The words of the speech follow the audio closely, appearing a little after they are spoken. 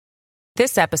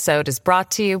This episode is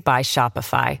brought to you by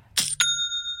Shopify.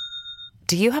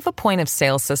 Do you have a point of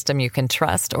sale system you can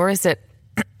trust, or is it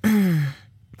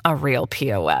a real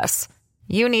POS?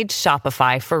 You need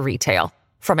Shopify for retail.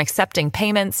 From accepting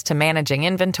payments to managing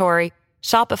inventory,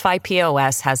 Shopify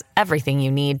POS has everything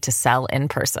you need to sell in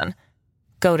person.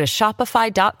 Go to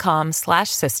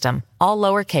shopify.com/system, all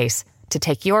lowercase, to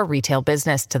take your retail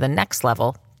business to the next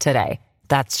level today.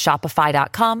 That's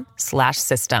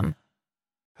shopify.com/system.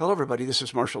 Hello, everybody. This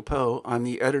is Marshall Poe. I'm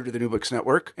the editor of the New Books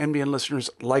Network. NBN listeners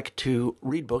like to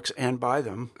read books and buy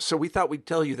them. So we thought we'd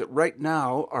tell you that right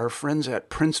now, our friends at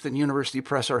Princeton University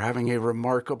Press are having a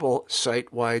remarkable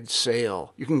site-wide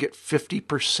sale. You can get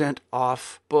 50%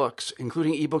 off books,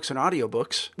 including ebooks and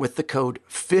audiobooks, with the code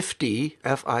 50,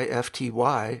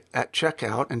 F-I-F-T-Y, at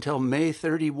checkout until May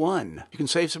 31. You can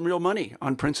save some real money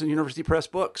on Princeton University Press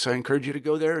books. I encourage you to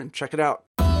go there and check it out.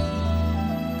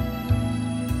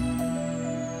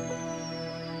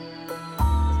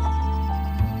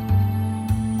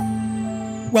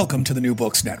 Welcome to the New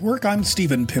Books Network. I'm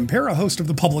Stephen Pimpera, host of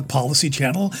the Public Policy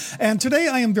Channel, and today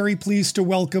I am very pleased to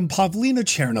welcome Pavlina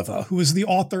Tcherneva, who is the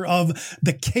author of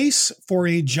The Case for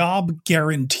a Job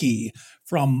Guarantee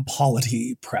from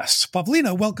Polity Press.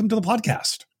 Pavlina, welcome to the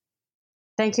podcast.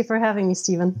 Thank you for having me,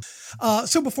 Stephen.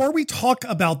 So before we talk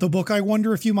about the book, I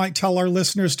wonder if you might tell our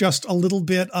listeners just a little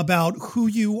bit about who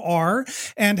you are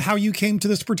and how you came to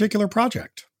this particular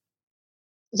project.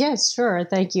 Yes, sure.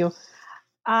 Thank you.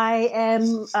 I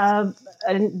am a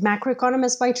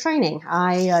macroeconomist by training.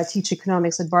 I teach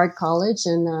economics at Bard College,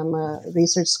 and I'm a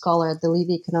research scholar at the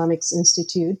Levy Economics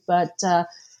Institute. But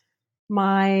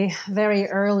my very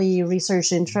early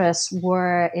research interests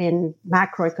were in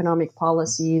macroeconomic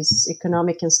policies,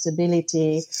 economic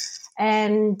instability,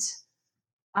 and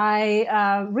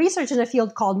I research in a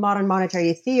field called modern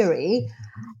monetary theory.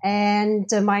 And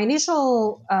my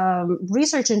initial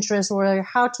research interests were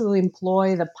how to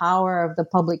employ the power of the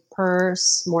public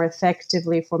purse more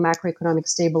effectively for macroeconomic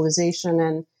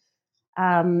stabilization.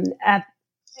 And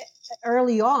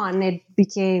early on, it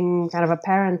became kind of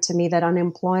apparent to me that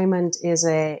unemployment is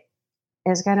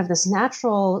kind of this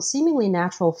seemingly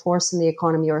natural force in the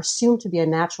economy, or assumed to be a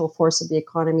natural force of the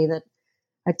economy that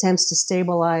attempts to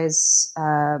stabilize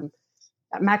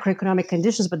macroeconomic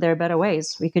conditions, but there are better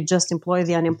ways. We could just employ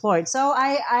the unemployed. So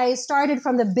I started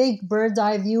from the big bird's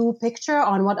eye view picture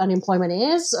on what unemployment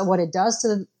is, what it does to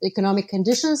the economic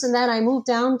conditions, and then I moved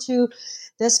down to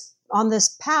this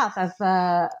path of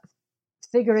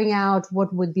figuring out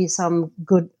what would be some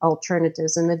good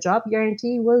alternatives. And the job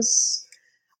guarantee was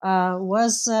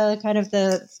kind of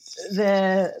the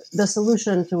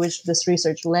solution to which this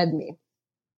research led me.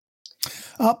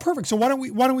 Perfect. So why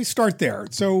don't we start there?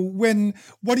 So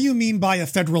what do you mean by a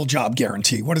federal job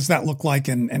guarantee? What does that look like,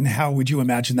 and how would you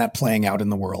imagine that playing out in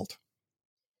the world?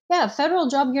 Yeah, federal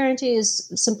job guarantee is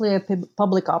simply a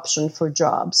public option for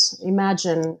jobs.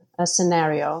 Imagine a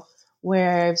scenario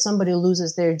where if somebody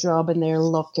loses their job and they're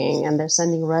looking and they're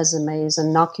sending resumes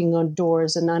and knocking on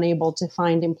doors and unable to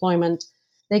find employment,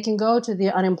 they can go to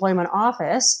the unemployment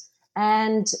office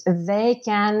and they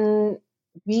can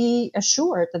be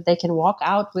assured that they can walk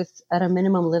out with, at a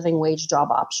minimum, living wage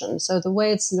job option. So the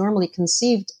way it's normally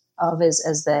conceived of is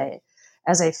as a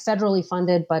federally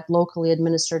funded but locally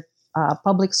administered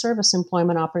public service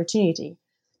employment opportunity.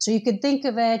 So you could think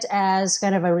of it as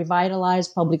kind of a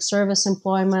revitalized public service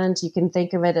employment. You can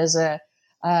think of it as a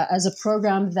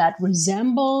program that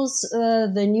resembles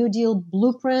the New Deal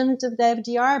blueprint of the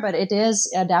FDR, but it is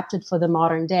adapted for the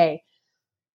modern day.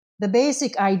 The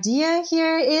basic idea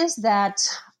here is that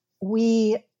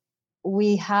we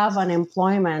have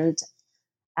unemployment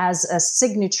as a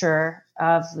signature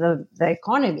of the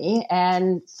economy,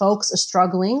 and folks are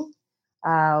struggling.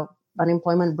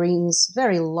 Unemployment brings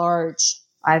very large,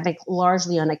 I think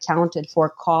largely unaccounted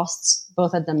for costs,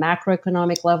 both at the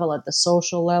macroeconomic level, at the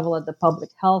social level, at the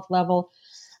public health level.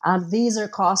 These are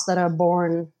costs that are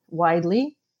borne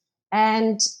widely,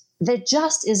 and there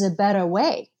just is a better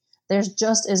way. There's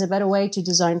just is a better way to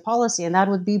design policy, and that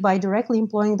would be by directly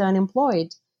employing the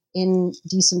unemployed in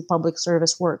decent public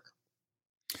service work.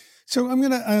 So I'm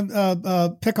going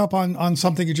to pick up on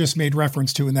something you just made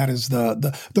reference to, and that is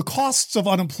the costs of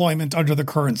unemployment under the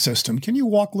current system. Can you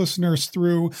walk listeners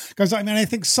through? Because I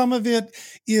think some of it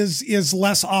is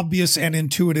less obvious and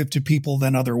intuitive to people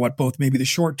than what both maybe the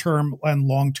short term and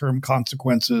long term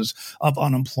consequences of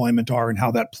unemployment are, and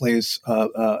how that plays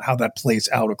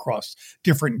out across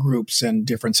different groups and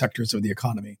different sectors of the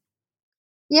economy.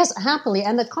 Yes, happily.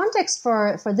 And the context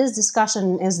for this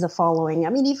discussion is the following. I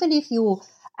mean, even if you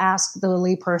ask the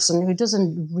layperson who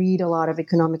doesn't read a lot of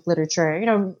economic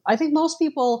literature, I think most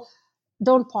people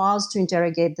don't pause to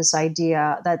interrogate this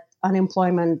idea that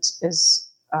unemployment is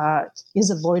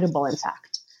avoidable. In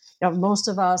fact, most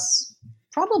of us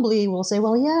probably will say,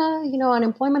 well, yeah,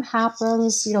 unemployment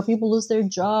happens, people lose their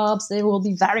jobs. There will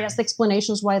be various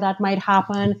explanations why that might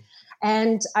happen.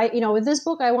 And with this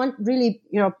book, I want really,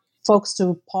 folks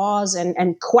to pause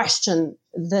and question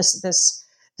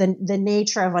the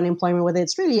nature of unemployment, whether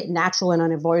it's really natural and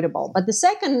unavoidable. But the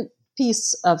second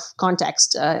piece of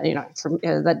context,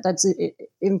 that's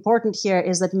important here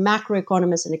is that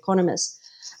macroeconomists and economists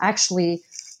actually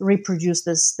reproduce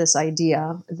this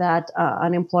idea that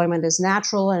unemployment is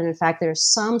natural, and in fact, there's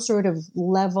some sort of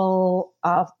level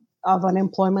of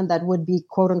unemployment that would be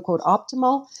quote unquote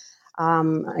optimal.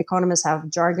 Economists have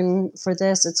jargon for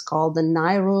this. It's called the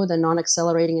NAIRU, the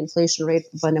non-accelerating inflation rate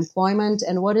of unemployment.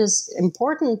 And what is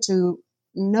important to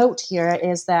note here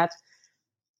is that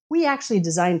we actually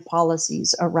design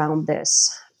policies around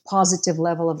this positive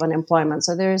level of unemployment.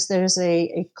 So there's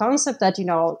a concept that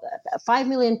 5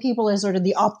 million people is sort of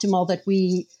the optimal that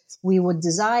we would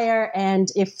desire, and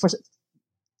if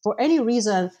for any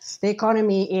reason the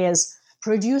economy is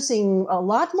producing a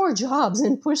lot more jobs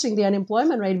and pushing the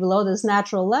unemployment rate below this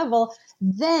natural level,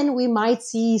 then we might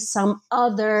see some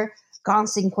other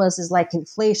consequences like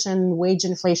inflation, wage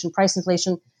inflation, price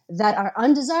inflation that are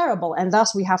undesirable. And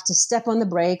thus we have to step on the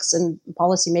brakes, and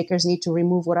policymakers need to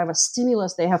remove whatever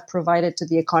stimulus they have provided to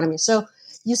the economy. So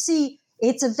you see,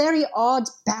 it's a very odd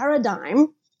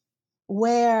paradigm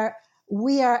where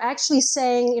we are actually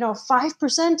saying,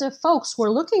 5% of folks who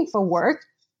are looking for work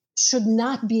should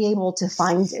not be able to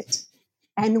find it.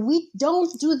 And we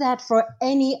don't do that for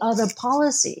any other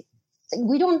policy.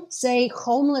 We don't say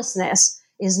homelessness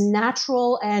is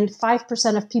natural and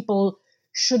 5% of people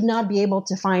should not be able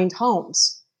to find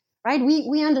homes, right?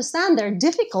 We understand there are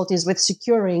difficulties with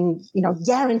securing,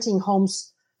 guaranteeing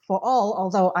homes for all,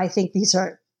 although I think these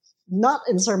are not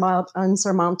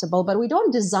unsurmountable, but we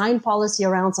don't design policy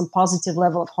around some positive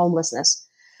level of homelessness.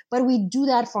 But we do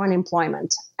that for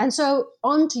unemployment. And so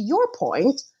on to your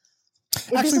point.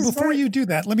 Actually, before you do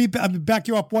that, let me back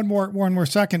you up one more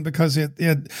second, because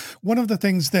it one of the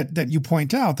things that you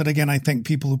point out that, again, I think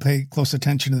people who pay close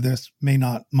attention to this may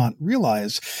not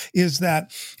realize is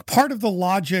that part of the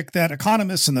logic that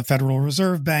economists and the Federal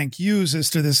Reserve Bank use as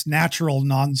to this natural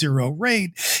non-zero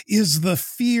rate is the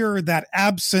fear that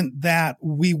absent that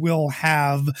we will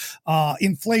have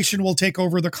inflation will take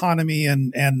over the economy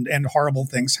and horrible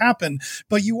things happen.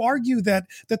 But you argue that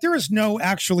there is no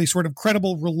actually sort of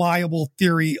credible, reliable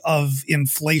theory of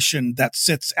inflation that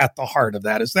sits at the heart of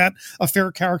that. Is that a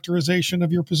fair characterization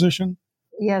of your position?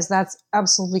 Yes, that's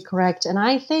absolutely correct. And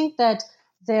I think that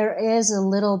there is a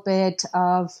little bit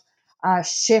of a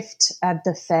shift at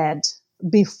the Fed.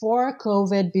 Before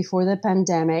COVID, before the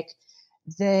pandemic,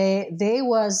 there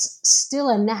was still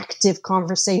an active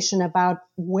conversation about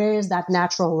where is that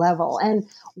natural level. And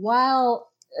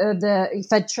while the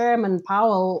Fed Chairman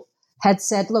Powell had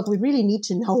said, look, we really need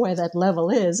to know where that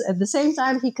level is, at the same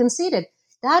time, he conceded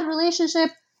that relationship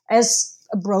is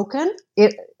broken.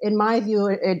 In my view,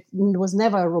 it was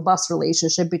never a robust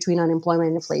relationship between unemployment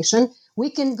and inflation.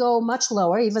 We can go much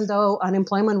lower, even though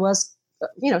unemployment was,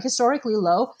 historically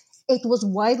low. It was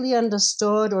widely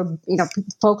understood, or,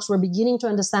 folks were beginning to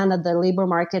understand that the labor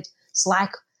market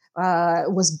slack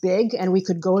was big and we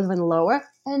could go even lower,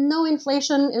 and no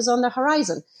inflation is on the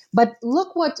horizon. But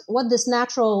look what this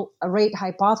natural rate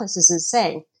hypothesis is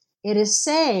saying. It is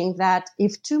saying that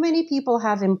if too many people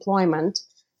have employment,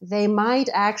 they might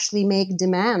actually make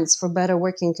demands for better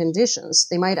working conditions.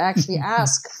 They might actually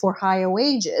ask for higher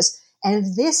wages.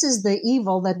 And this is the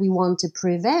evil that we want to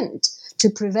prevent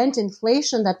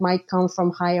inflation that might come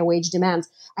from higher wage demands.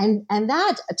 And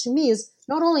that, to me, is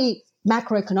not only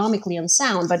macroeconomically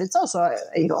unsound, but it's also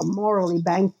a morally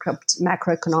bankrupt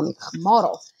macroeconomic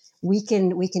model. We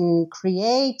can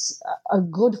create a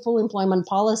good full employment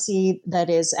policy that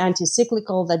is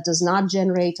anti-cyclical, that does not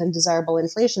generate undesirable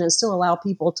inflation, and still allow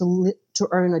people to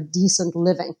earn a decent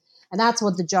living. And that's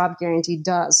what the job guarantee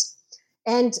does.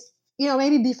 And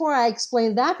maybe before I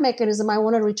explain that mechanism, I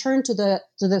want to return to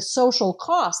the social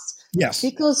costs. Yes,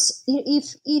 because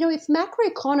if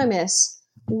macroeconomists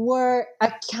were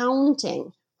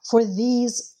accounting for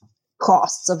these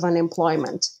costs of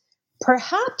unemployment,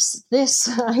 perhaps this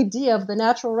idea of the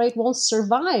natural rate won't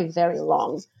survive very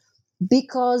long,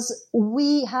 because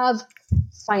we have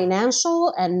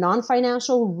financial and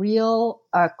non-financial real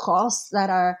costs that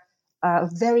are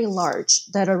very large,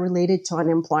 that are related to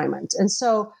unemployment. And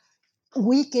so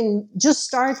we can just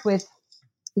start with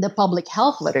the public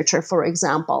health literature, for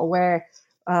example,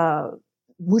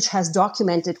 which has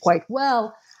documented quite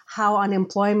well how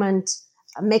unemployment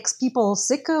makes people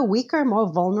sicker, weaker,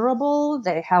 more vulnerable.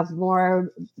 They have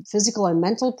more physical and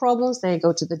mental problems. They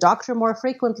go to the doctor more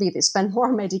frequently. They spend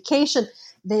more medication.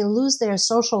 They lose their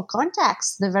social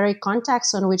contacts, the very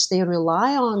contacts on which they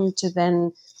rely on to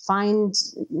then find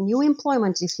new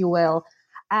employment, if you will.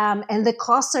 And the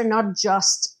costs are not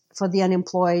just for the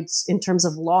unemployed in terms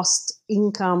of lost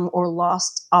income or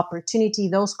lost opportunity.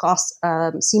 Those costs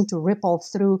seem to ripple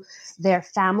through their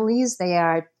families. They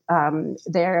are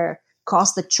their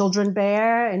costs that children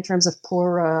bear in terms of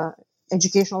poor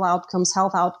educational outcomes,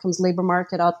 health outcomes, labor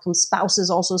market outcomes. Spouses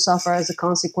also suffer as a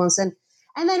consequence. And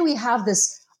then we have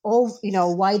this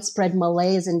widespread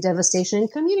malaise and devastation in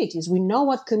communities. We know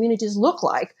what communities look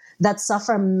like that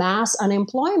suffer mass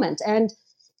unemployment. And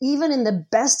even in the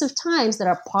best of times, there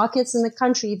are pockets in the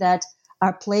country that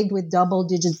are plagued with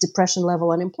double-digit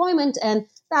depression-level unemployment, and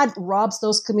that robs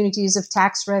those communities of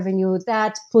tax revenue,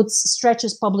 that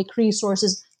stretches public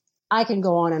resources. I can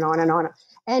go on and on and on.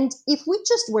 And if we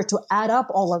just were to add up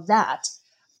all of that,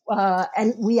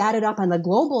 and we add it up on the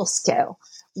global scale,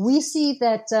 we see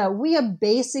that we are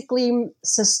basically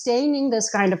sustaining this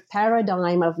kind of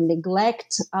paradigm of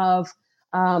neglect, of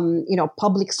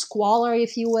public squalor,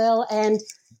 if you will, and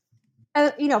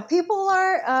people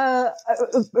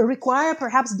require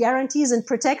perhaps guarantees and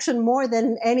protection more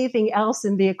than anything else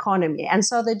in the economy. And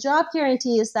so the job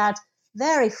guarantee is that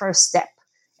very first step.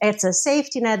 It's a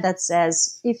safety net that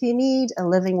says, if you need a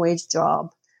living wage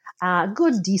job, a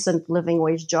good, decent living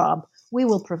wage job, we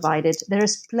will provide it.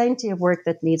 There's plenty of work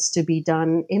that needs to be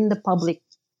done in the public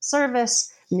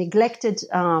service, neglected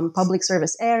public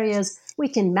service areas. We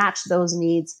can match those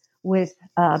needs with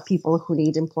people who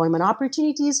need employment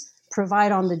opportunities,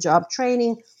 provide on-the-job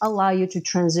training, allow you to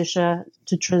transition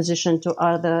to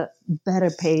other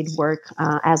better paid work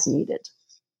as needed.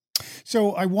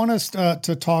 So I want us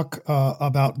to talk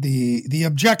about the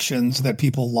objections that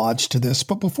people lodge to this.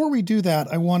 But before we do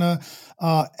that, I want to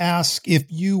ask if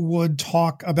you would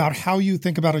talk about how you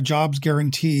think about a jobs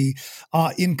guarantee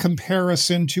in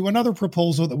comparison to another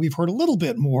proposal that we've heard a little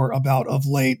bit more about of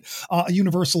late, a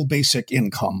universal basic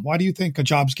income. Why do you think a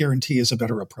jobs guarantee is a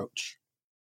better approach?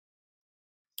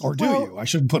 Or do you? I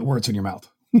shouldn't put words in your mouth.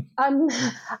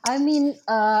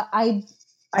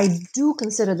 I do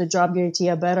consider the job guarantee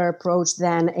a better approach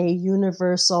than a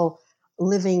universal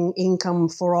living income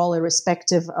for all,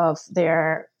 irrespective of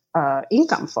their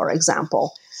income, for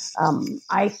example.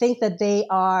 I think that they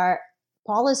are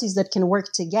policies that can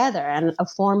work together, and a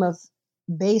form of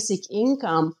basic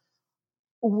income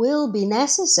will be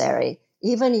necessary,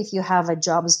 even if you have a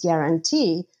jobs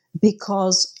guarantee,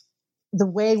 because the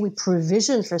way we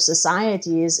provision for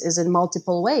society is in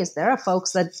multiple ways. There are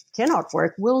folks that cannot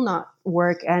work, will not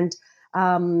work, and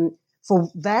for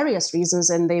various reasons,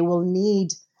 and they will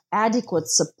need adequate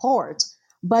support.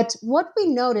 But what we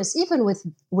notice, even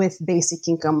with basic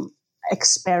income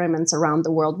experiments around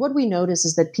the world, what we notice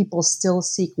is that people still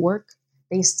seek work.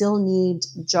 They still need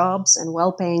jobs and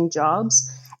well-paying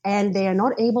jobs, and they are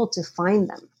not able to find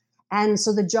them. And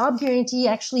so the job guarantee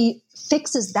actually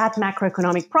fixes that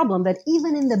macroeconomic problem, that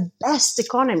even in the best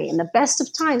economy, in the best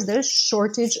of times, there's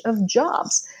shortage of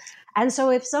jobs. And so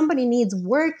if somebody needs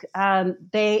work,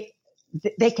 they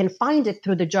can find it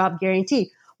through the job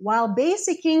guarantee. While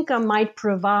basic income might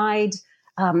provide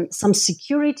some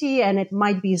security, and it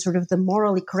might be sort of the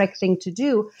morally correct thing to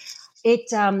do, it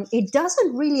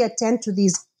doesn't really attend to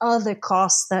these other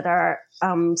costs that are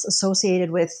associated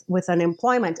with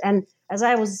unemployment. And as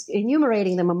I was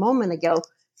enumerating them a moment ago,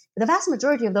 the vast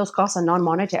majority of those costs are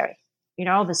non-monetary.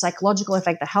 The psychological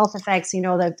effect, the health effects,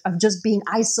 of just being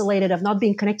isolated, of not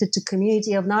being connected to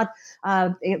community, of not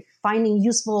finding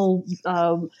useful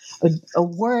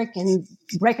work and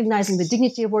recognizing the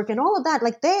dignity of work and all of that.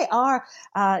 Like, they are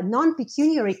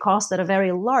non-pecuniary costs that are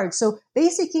very large. So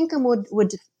basic income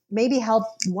would maybe help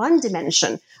one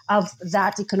dimension of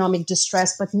that economic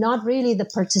distress, but not really the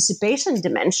participation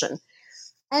dimension.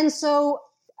 And so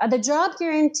the job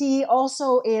guarantee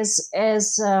also is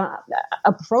a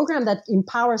program that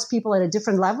empowers people at a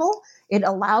different level. It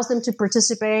allows them to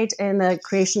participate in the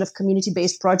creation of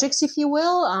community-based projects, if you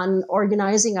will, on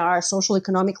organizing our social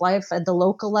economic life at the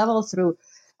local level through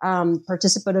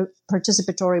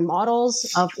participatory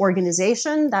models of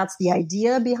organization. That's the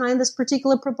idea behind this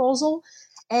particular proposal.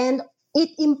 And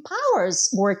it empowers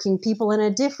working people in a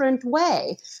different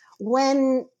way.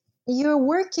 When you're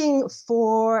working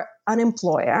for an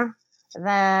employer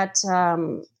that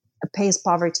pays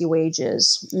poverty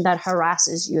wages, that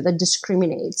harasses you, that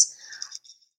discriminates,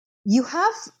 you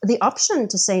have the option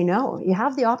to say no. You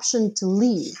have the option to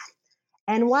leave.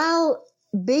 And while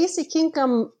basic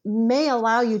income may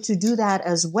allow you to do that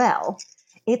as well,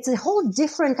 it's a whole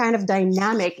different kind of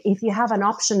dynamic if you have an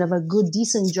option of a good,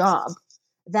 decent job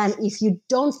than if you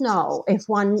don't know if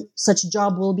one such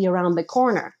job will be around the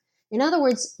corner. In other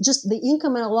words, just the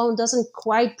income alone doesn't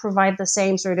quite provide the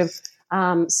same sort of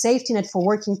safety net for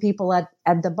working people at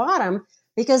the bottom,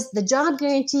 because the job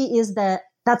guarantee is that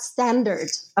standard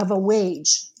of a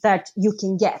wage that you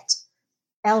can get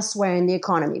elsewhere in the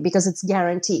economy because it's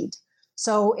guaranteed.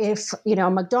 So if,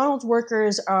 McDonald's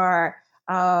workers are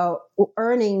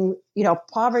earning,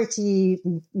 poverty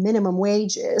minimum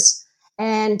wages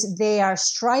and they are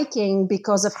striking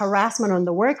because of harassment on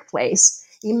the workplace,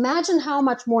 imagine how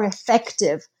much more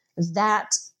effective that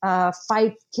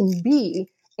fight can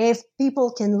be if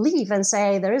people can leave and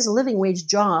say there is a living wage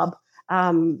job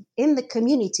in the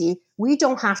community. We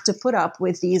don't have to put up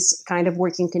with these kind of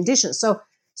working conditions. So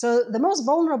the most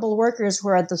vulnerable workers who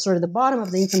are at the sort of the bottom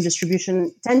of the income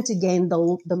distribution tend to gain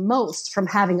the most from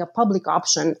having a public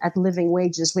option at living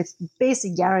wages with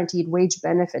basic guaranteed wage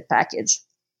benefit package.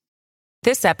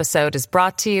 This episode is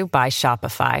brought to you by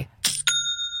Shopify.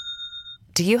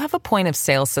 Do you have a point of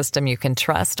sale system you can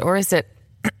trust, or is it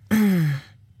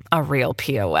a real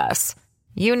POS?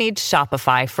 You need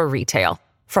Shopify for retail.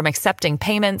 From accepting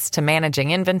payments to managing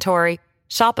inventory,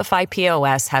 Shopify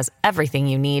POS has everything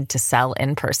you need to sell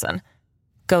in person.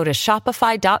 Go to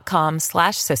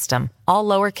shopify.com/system, all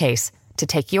lowercase, to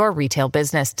take your retail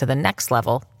business to the next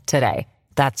level today.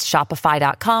 That's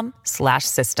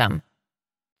shopify.com/system.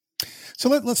 So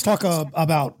let's talk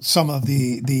about some of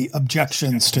the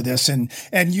objections to this. And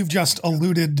you've just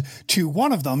alluded to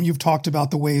one of them. You've talked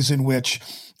about the ways in which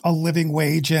a living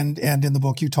wage, and in the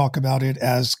book you talk about it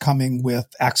as coming with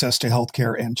access to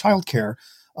healthcare and childcare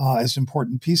as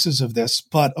important pieces of this.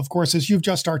 But of course, as you've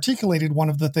just articulated, one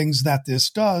of the things that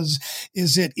this does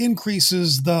is it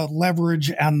increases the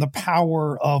leverage and the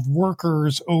power of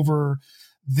workers over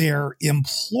their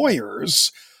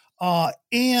employers,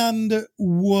 and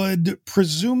would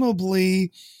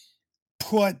presumably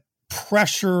put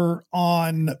pressure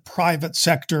on private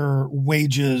sector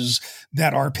wages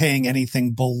that are paying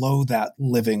anything below that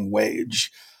living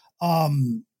wage.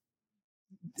 What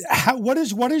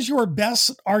is your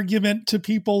best argument to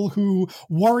people who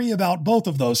worry about both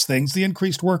of those things, the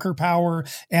increased worker power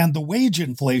and the wage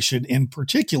inflation in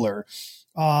particular,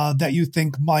 that you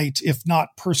think might, if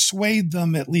not persuade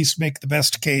them, at least make the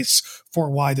best case for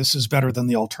why this is better than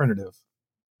the alternative?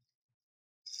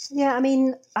 Yeah,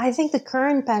 I think the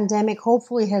current pandemic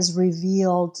hopefully has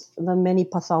revealed the many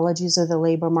pathologies of the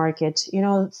labor market.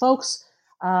 Folks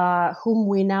whom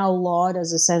we now laud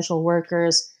as essential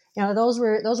workers, those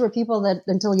were people that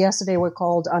until yesterday were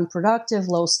called unproductive,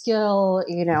 low skill,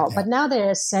 but now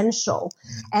they're essential.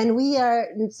 And we are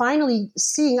finally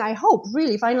seeing, I hope,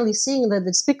 really finally seeing the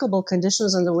despicable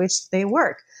conditions under which they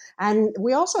work. And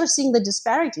we also are seeing the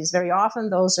disparities. Very often,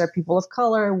 those are people of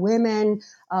color, women,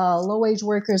 low-wage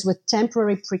workers with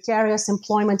temporary precarious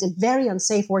employment in very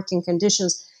unsafe working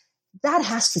conditions. That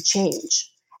has to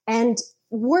change. And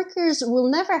workers will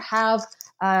never have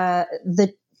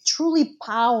the truly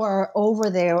power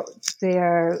over their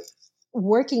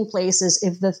working places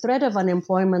if the threat of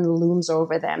unemployment looms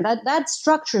over them. That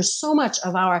structures so much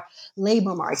of our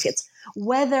labor markets.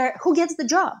 Who gets the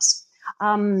jobs,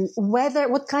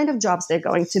 what kind of jobs they're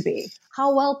going to be,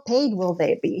 how well paid will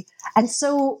they be, and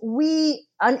so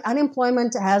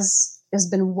unemployment has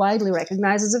been widely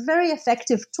recognized as a very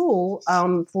effective tool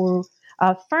for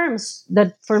firms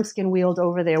can wield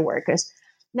over their workers.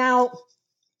 Now,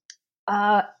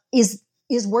 is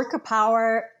worker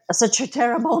power such a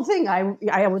terrible thing?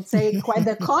 I would say quite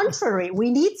the contrary. We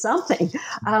need something.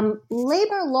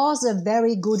 Labor laws are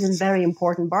very good and very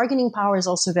important. Bargaining power is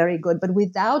also very good. But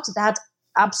without that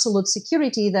absolute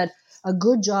security that a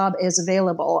good job is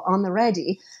available on the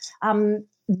ready,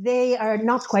 they are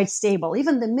not quite stable.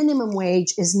 Even the minimum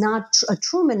wage is not a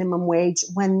true minimum wage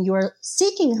when you're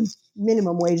seeking a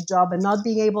minimum wage job and not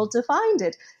being able to find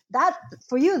it. That,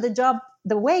 for you, the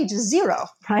wage is zero,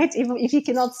 right? If you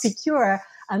cannot secure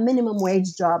a minimum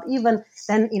wage job, even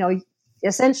then,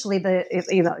 essentially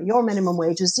your minimum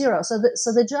wage is zero. So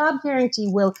the job guarantee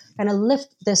will kind of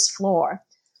lift this floor.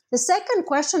 The second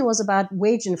question was about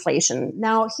wage inflation.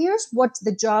 Now, here's what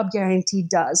the job guarantee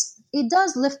does. It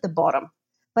does lift the bottom,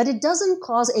 but it doesn't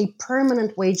cause a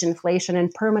permanent wage inflation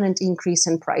and permanent increase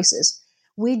in prices.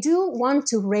 We do want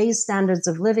to raise standards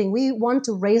of living. We want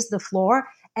to raise the floor.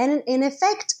 And in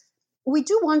effect, we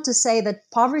do want to say that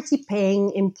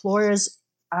poverty-paying employers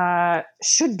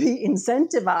should be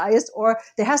incentivized, or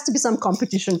there has to be some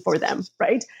competition for them,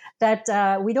 right? That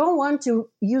we don't want to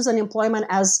use unemployment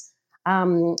as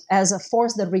a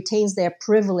force that retains their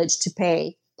privilege to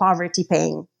pay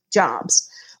poverty-paying jobs.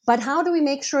 But how do we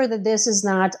make sure that this is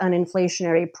not an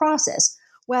inflationary process?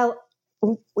 Well,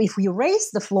 if we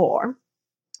raise the floor,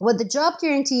 what the job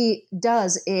guarantee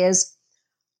does is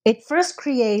it first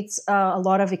creates a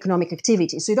lot of economic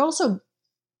activity. So it also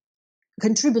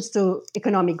contributes to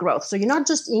economic growth. So you're not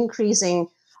just increasing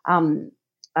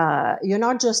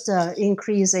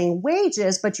increasing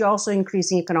wages, but you're also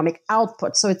increasing economic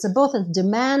output. So it's both a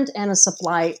demand and a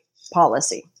supply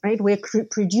policy, right? We're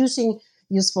producing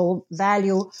useful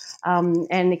value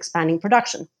and expanding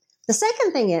production. The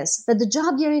second thing is that the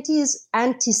job guarantee is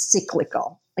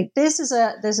anti-cyclical. Like this is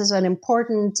an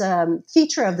important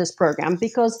feature of this program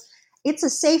because it's a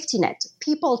safety net.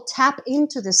 People tap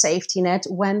into the safety net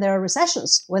when there are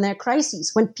recessions, when there are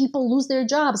crises, when people lose their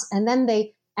jobs, and then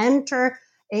they enter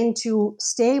into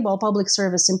stable public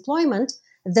service employment.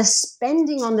 The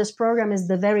spending on this program is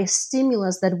the very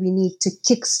stimulus that we need to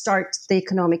kickstart the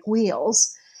economic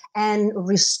wheels and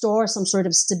restore some sort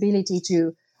of stability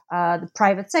to the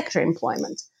private sector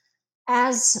employment.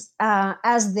 As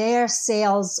their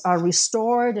sales are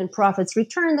restored and profits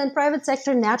return, then private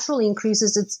sector naturally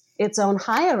increases its own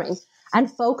hiring, and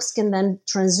folks can then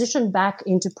transition back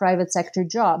into private sector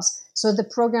jobs. So the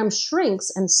program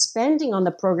shrinks, and spending on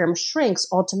the program shrinks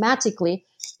automatically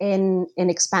in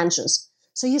expansions.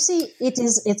 So you see,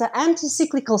 it's an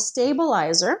anti-cyclical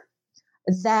stabilizer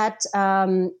that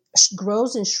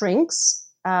grows and shrinks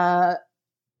to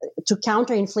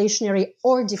counter inflationary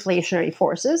or deflationary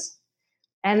forces.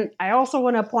 And I also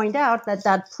want to point out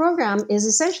that program is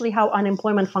essentially how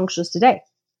unemployment functions today.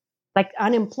 Like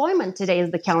unemployment today is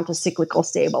the counter-cyclical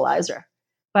stabilizer,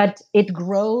 but it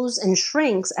grows and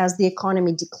shrinks as the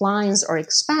economy declines or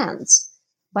expands.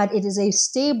 But it is a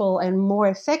stable and more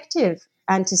effective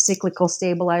anti-cyclical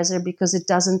stabilizer because it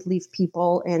doesn't leave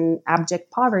people in abject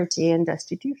poverty and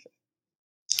destitution.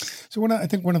 So I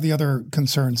think one of the other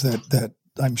concerns that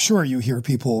I'm sure you hear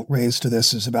people raise to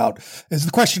this is the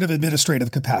question of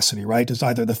administrative capacity, right? Does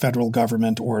either the federal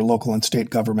government or local and state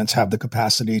governments have the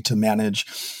capacity to manage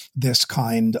this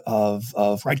kind of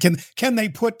right? Can they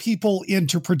put people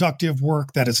into productive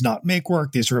work that is not make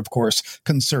work? These are, of course,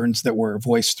 concerns that were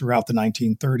voiced throughout the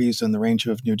 1930s and the range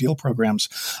of New Deal programs.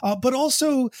 But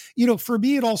also, for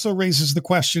me, it also raises the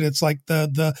question. It's like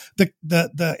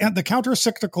the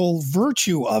counter-cyclical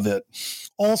virtue of it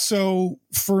also,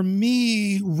 for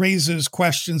me, raises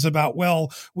questions about,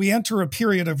 well, we enter a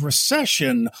period of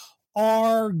recession.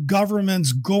 Are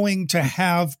governments going to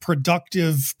have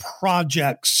productive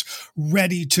projects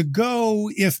ready to go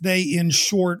if they, in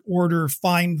short order,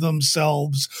 find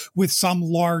themselves with some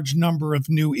large number of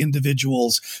new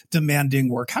individuals demanding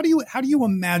work? How do you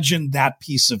imagine that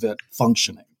piece of it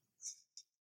functioning?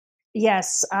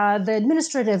 Yes, the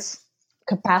administrative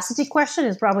capacity question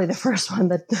is probably the first one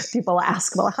that people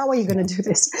ask. Well, how are you going to do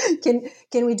this?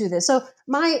 Can we do this? So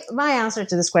my answer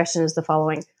to this question is the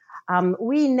following.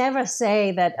 We never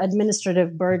say that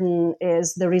administrative burden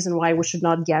is the reason why we should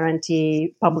not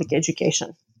guarantee public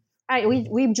education.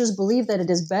 We just believe that it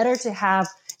is better to have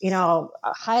a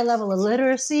high level of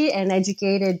literacy and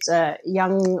educated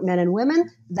young men and women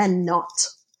than not.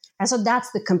 And so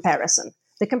that's the comparison.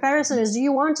 The comparison is, do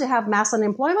you want to have mass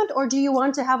unemployment or do you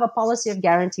want to have a policy of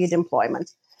guaranteed employment?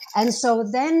 And so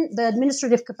then the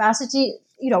administrative capacity,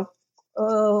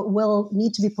 will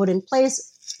need to be put in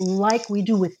place like we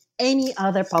do with any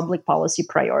other public policy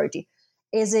priority.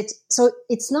 So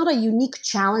it's not a unique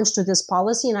challenge to this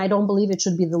policy, and I don't believe it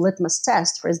should be the litmus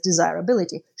test for its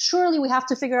desirability. Surely we have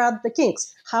to figure out the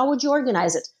kinks. How would you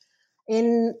organize it?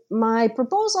 In my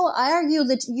proposal, I argue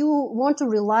that you want to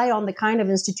rely on the kind of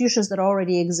institutions that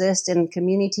already exist in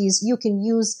communities. You can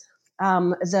use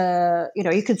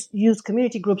you could use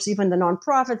community groups, even the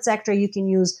nonprofit sector. You can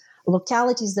use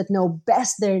localities that know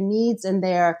best their needs and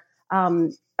their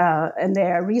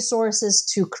resources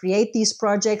to create these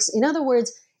projects. In other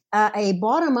words, a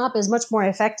bottom-up is much more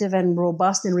effective and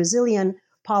robust and resilient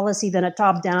policy than a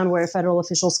top-down where federal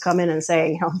officials come in and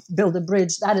say, build a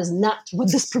bridge. That is not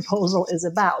what this proposal is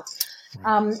about.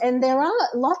 Right. And there are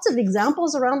lots of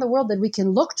examples around the world that we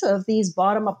can look to of these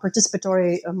bottom-up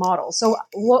participatory models. So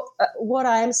what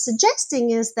I'm suggesting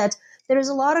is that there is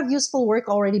a lot of useful work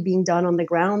already being done on the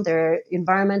ground. There are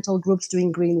environmental groups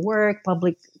doing green work,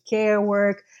 public care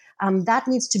work. That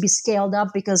needs to be scaled up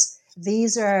because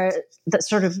these are the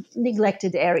sort of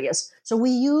neglected areas. So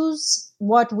we use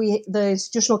the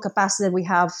institutional capacity that we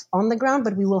have on the ground,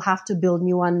 but we will have to build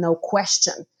new one, no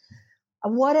question.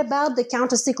 What about the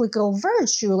counter-cyclical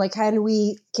virtue? Like, can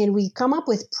we come up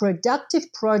with productive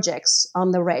projects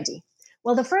on the ready?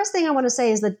 Well, the first thing I want to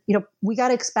say is that, we got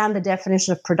to expand the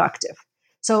definition of productive.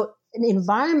 So an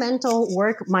environmental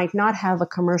work might not have a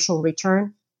commercial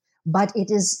return, but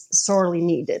it is sorely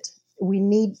needed. We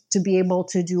need to be able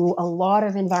to do a lot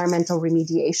of environmental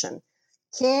remediation.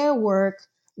 Care work,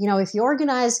 if you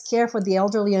organize care for the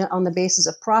elderly on the basis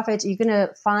of profit, you're going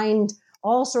to find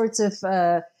all sorts of,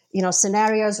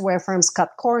 scenarios where firms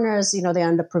cut corners, they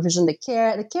under-provision the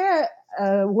care. The care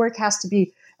work has to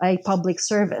be a public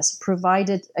service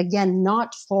provided, again,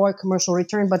 not for commercial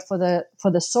return, but for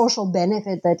the social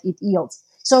benefit that it yields.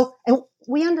 So, and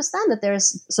we understand that there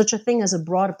is such a thing as a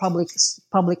broad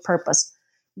public purpose.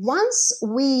 Once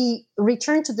we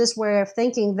return to this way of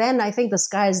thinking, then I think the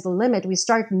sky is the limit. We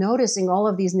start noticing all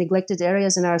of these neglected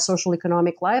areas in our social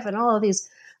economic life and all of these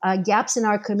gaps in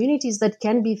our communities that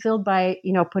can be filled by,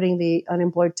 putting the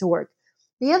unemployed to work.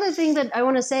 The other thing that I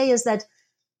want to say is that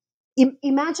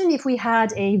imagine if we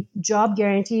had a job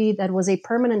guarantee that was a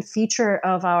permanent feature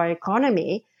of our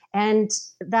economy, and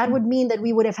that would mean that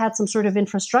we would have had some sort of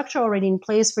infrastructure already in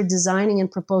place for designing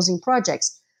and proposing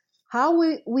projects. How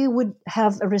we would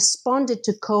have responded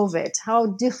to COVID, how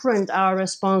different our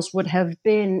response would have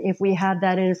been if we had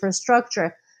that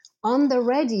infrastructure. On the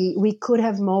ready, we could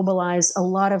have mobilized a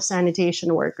lot of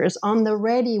sanitation workers. On the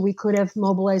ready, we could have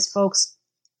mobilized folks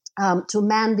to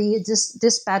man the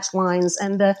dispatch lines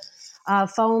and the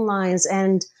phone lines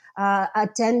and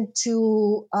attend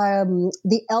to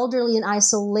the elderly in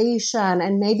isolation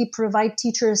and maybe provide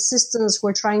teacher assistants who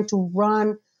are trying to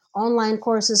run online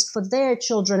courses for their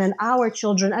children and our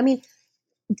children. I mean,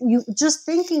 you just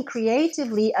thinking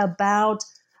creatively about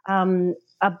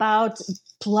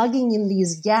plugging in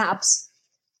these gaps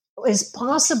is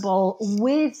possible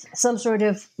with some sort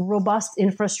of robust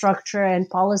infrastructure and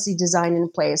policy design in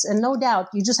place. And no doubt,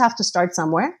 you just have to start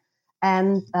somewhere,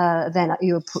 and then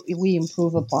we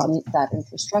improve upon that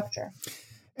infrastructure.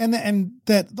 And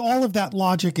that all of that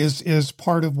logic is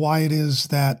part of why it is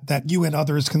that you and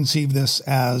others conceive this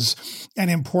as an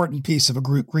important piece of a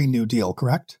Green New Deal,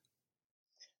 correct?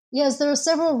 Yes, there are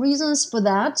several reasons for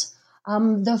that.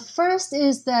 The first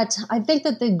is that I think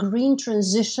that the green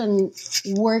transition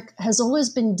work has always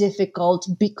been difficult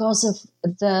because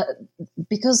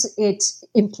it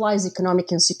implies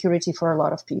economic insecurity for a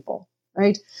lot of people,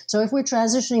 right? So if we're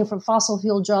transitioning from fossil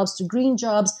fuel jobs to green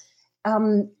jobs,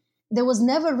 there was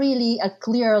never really a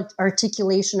clear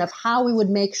articulation of how we would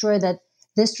make sure that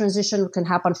this transition can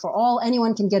happen for all.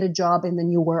 Anyone can get a job in the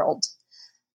new world.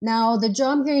 Now, the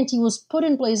job guarantee was put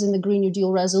in place in the Green New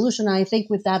Deal resolution, I think,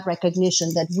 with that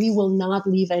recognition that we will not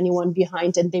leave anyone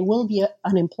behind and there will be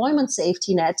an employment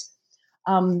safety net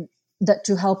that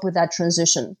to help with that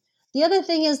transition. The other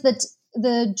thing is that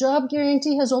the job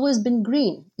guarantee has always been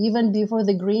green, even before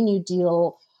the Green New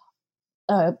Deal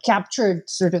captured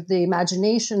sort of the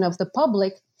imagination of the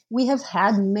public. We have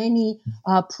had many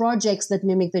projects that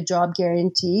mimic the job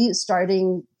guarantee,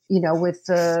 starting with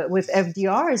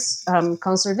FDR's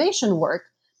conservation work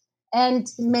and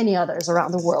many others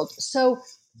around the world. So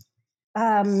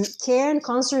care and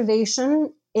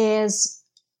conservation is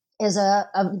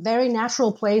a very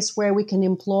natural place where we can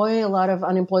employ a lot of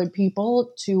unemployed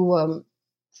people to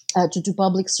do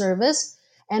public service.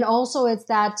 And also it's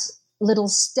that little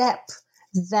step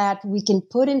that we can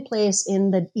put in place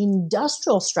in the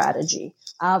industrial strategy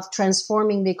of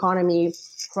transforming the economy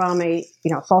from a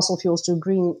fossil fuels to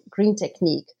green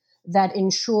technique that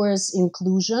ensures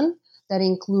inclusion, that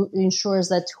ensures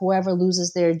that whoever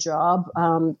loses their job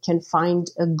can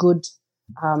find a good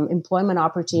employment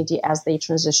opportunity as they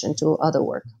transition to other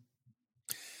work.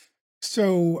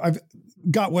 So I've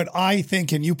got what I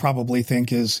think, and you probably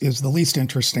think is the least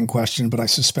interesting question, but I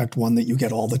suspect one that you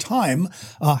get all the time.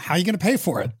 How are you going to pay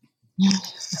for it?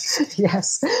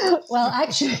 Yes. Well,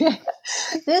 actually,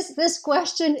 this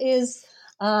question has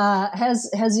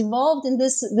evolved in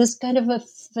this kind of a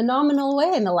phenomenal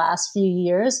way in the last few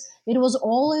years. It was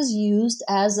always used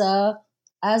as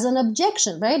an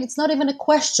objection, right? It's not even a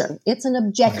question; it's an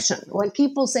objection. When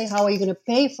people say, "How are you going to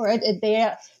pay for it?"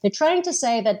 they're trying to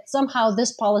say that somehow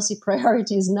this policy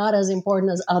priority is not as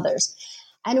important as others.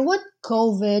 And what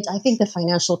COVID, I think the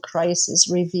financial crisis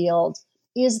revealed,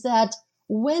 is that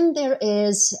when there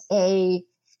is an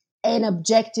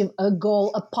objective, a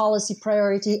goal, a policy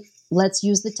priority, let's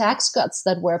use the tax cuts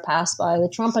that were passed by the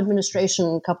Trump administration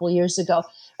a couple of years ago,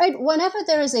 right? Whenever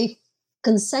there is a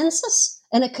consensus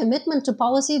and a commitment to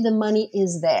policy, the money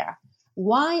is there.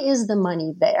 Why is the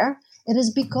money there? It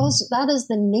is because that is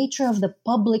the nature of the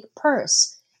public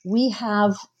purse. We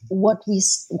have what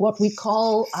we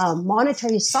call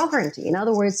monetary sovereignty. In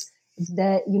other words,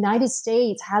 the United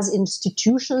States has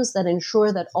institutions that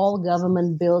ensure that all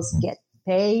government bills get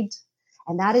paid.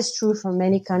 And that is true for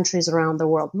many countries around the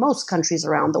world, most countries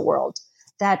around the world.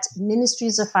 that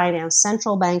ministries of finance,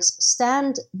 central banks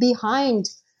stand behind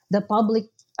the public,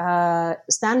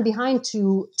 stand behind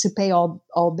to pay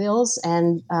all bills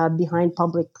and behind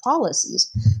public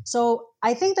policies. So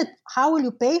I think that how will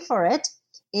you pay for it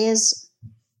is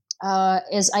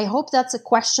I hope that's a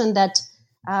question that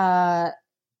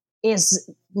is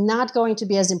not going to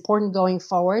be as important going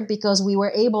forward, because we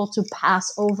were able to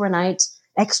pass overnight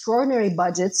extraordinary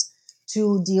budgets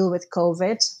to deal with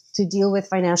COVID, to deal with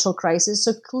financial crisis.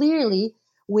 So clearly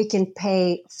we can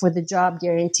pay for the job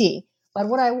guarantee. But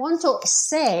what I want to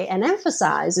say and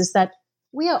emphasize is that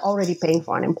we are already paying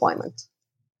for unemployment.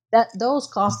 That those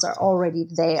costs are already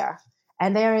there.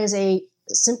 And there is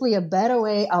simply a better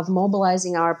way of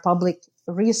mobilizing our public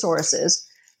resources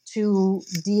to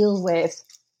deal with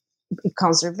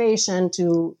conservation,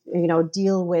 to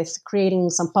deal with creating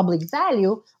some public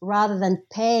value, rather than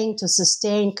paying to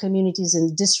sustain communities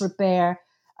in disrepair,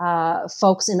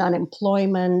 folks in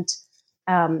unemployment,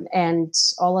 and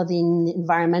all of the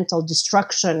environmental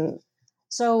destruction.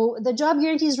 So the job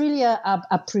guarantee is really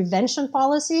a prevention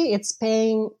policy. It's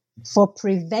paying for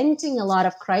preventing a lot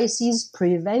of crises,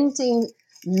 preventing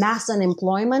mass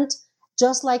unemployment,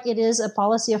 just like it is a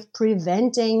policy of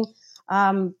preventing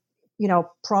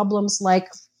problems like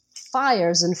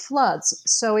fires and floods.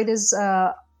 So it is,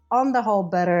 on the whole,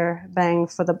 better bang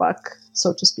for the buck,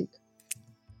 so to speak.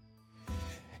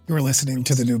 You're listening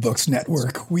to the New Books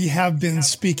Network. We have been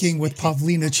speaking with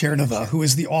Pavlina Tcherneva, who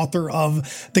is the author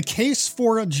of The Case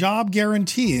for a Job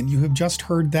Guarantee, and you have just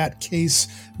heard that case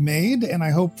made. And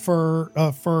I hope for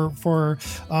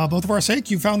both of our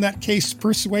sake, you found that case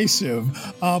persuasive.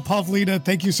 Pavlina,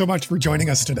 thank you so much for joining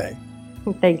us today.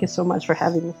 Thank you so much for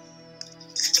having me.